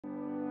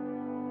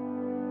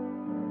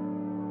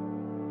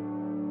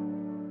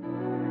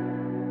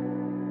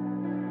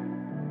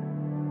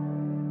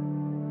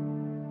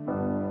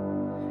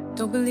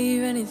Don't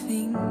believe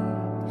anything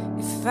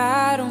if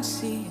I don't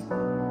see it,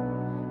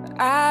 but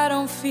I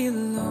don't feel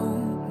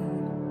alone.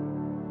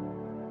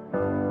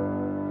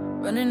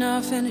 Running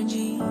off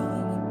energy,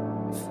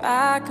 if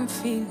I can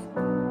feel it,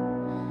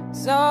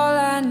 it's all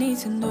I need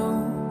to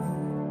know.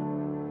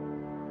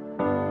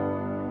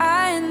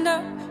 I end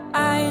up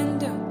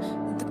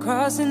at the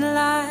crossing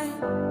line,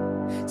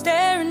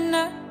 staring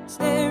up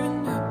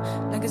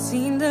like I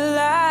seen the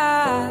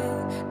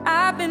light.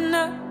 I've been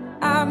up,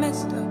 I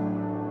messed up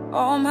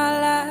all my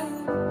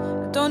life.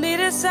 I don't need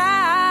a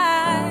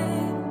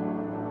sign,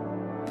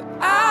 but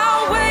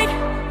I'll wait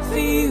for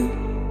you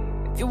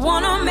if you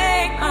wanna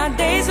make my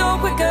days go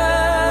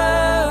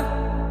quicker.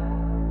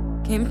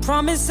 Can't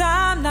promise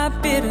I'm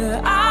not bitter.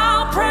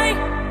 I'll pray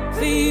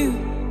for you.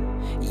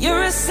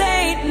 You're a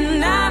saint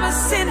and I'm a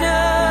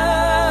sinner.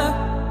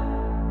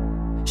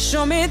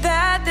 Show me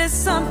that there's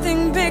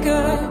something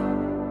bigger.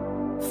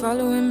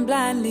 Following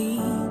blindly,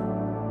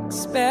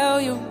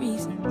 expel your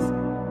reasons.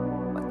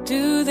 What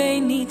do they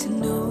need to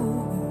know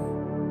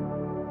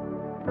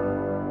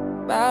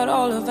about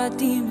all of our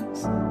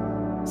demons,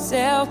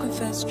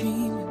 self-confessed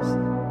dreamers?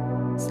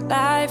 Is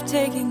life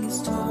taking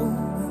its toll?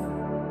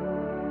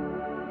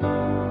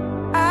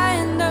 I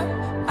end up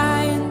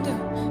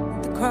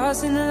at the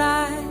crossing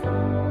line,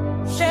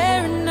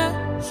 staring up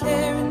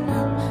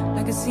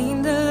like I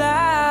seen the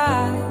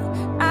light.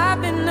 I've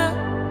been up,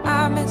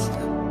 I messed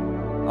up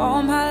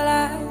all my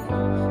life.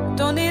 I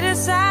don't need a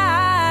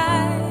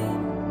sign,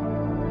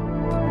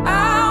 but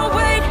I'll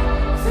wait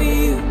for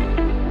you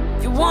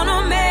if you wanna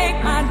make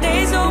my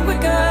days go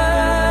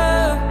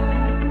quicker.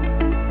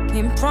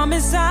 Can't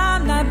promise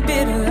I'm not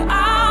bitter.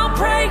 I'll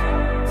pray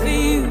for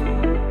you.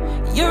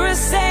 You're a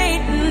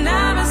saint and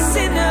I'm a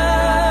sinner.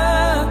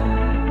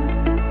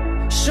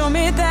 Show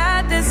me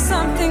that there's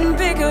something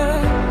bigger.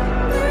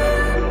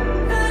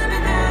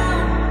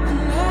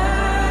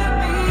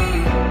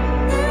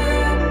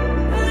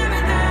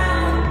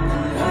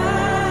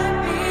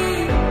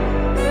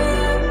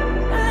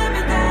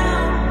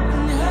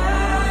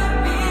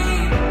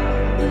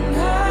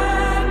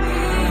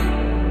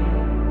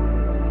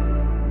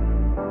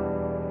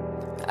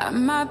 I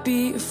might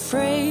be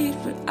afraid,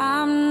 but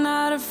I'm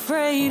not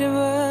afraid of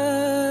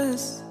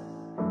us.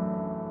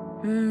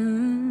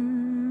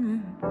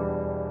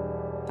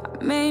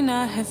 I may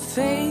not have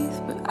faith,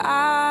 but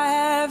I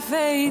have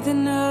faith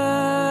in us.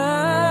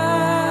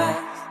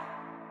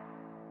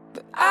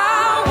 But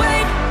I'll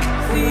wait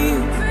for you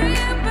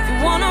if you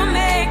wanna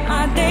make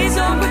my days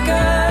go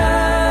quicker.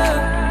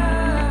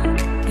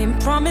 Can't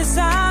promise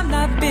I'm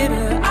not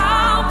bitter.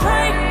 I'll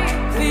pray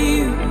for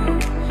you.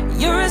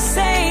 You're a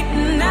saint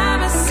and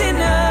I'm a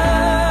sinner.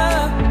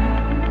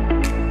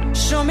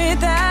 Show me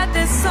that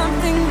there's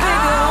something bigger.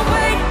 I'll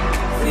wait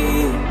for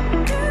you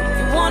if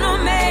you wanna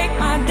make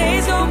my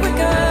days go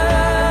quicker.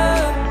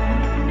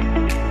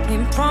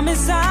 Can't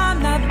promise I'm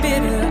not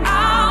bitter.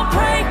 I'll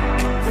pray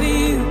for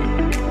you.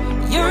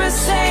 You're a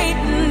saint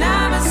and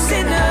I'm a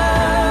sinner.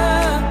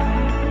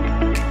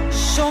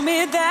 Show me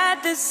that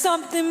there's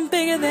something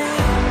bigger than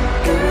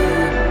you.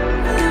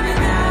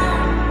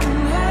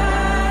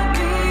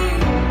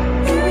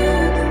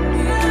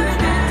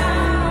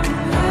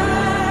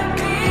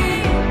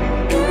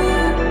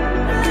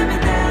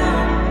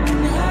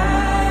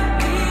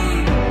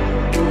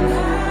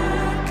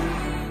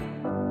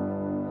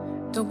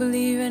 Don't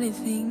believe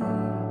anything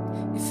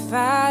if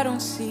I don't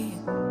see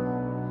it,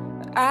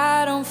 but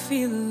I don't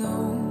feel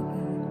alone.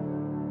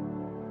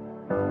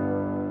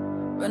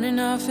 Running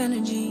off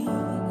energy,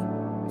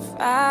 if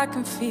I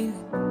can feel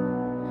it,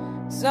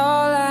 it's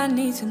all I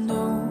need to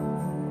know.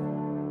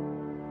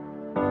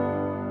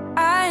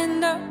 I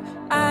end up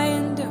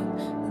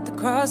at the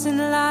crossing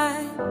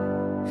line,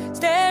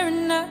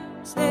 staring up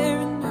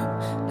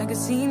like I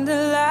seen the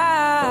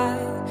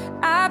light.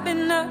 I've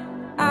been up,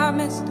 I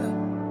messed up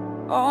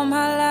all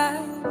my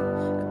life.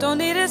 I don't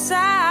need a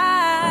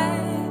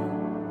sign,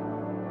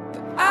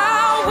 but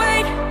I'll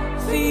wait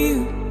for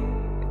you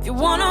if you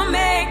wanna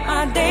make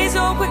my days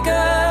go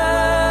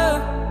quicker.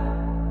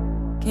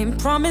 Can't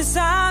promise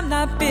I'm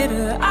not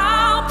bitter.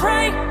 I'll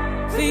pray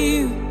for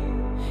you.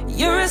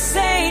 You're a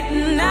saint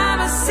and I'm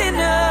a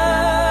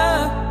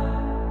sinner.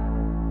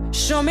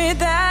 Show me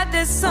that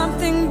there's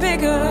something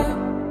bigger.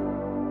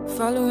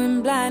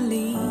 Following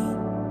blindly,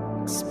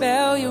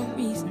 expel your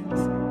reasons.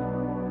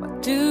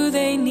 Do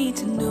they need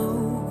to know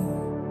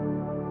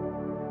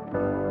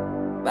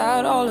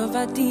about all of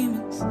our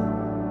demons,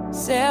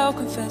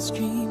 self-confessed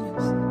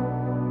dreamers?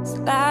 Is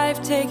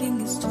life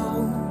taking its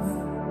toll?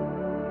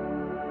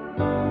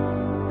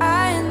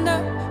 I end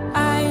up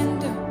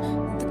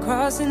at the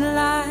crossing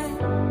line,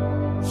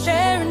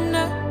 staring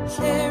up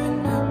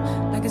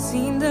like I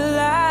seen the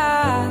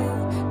light.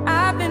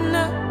 I've been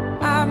up,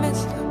 I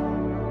messed up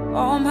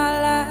all my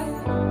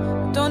life.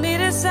 I don't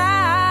need a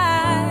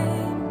sign.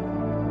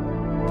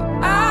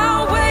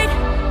 I'll wait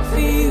for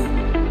you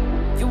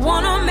if you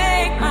wanna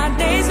make my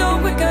days go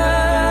quicker.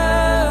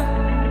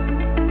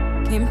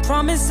 Can't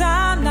promise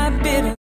I'm not bitter.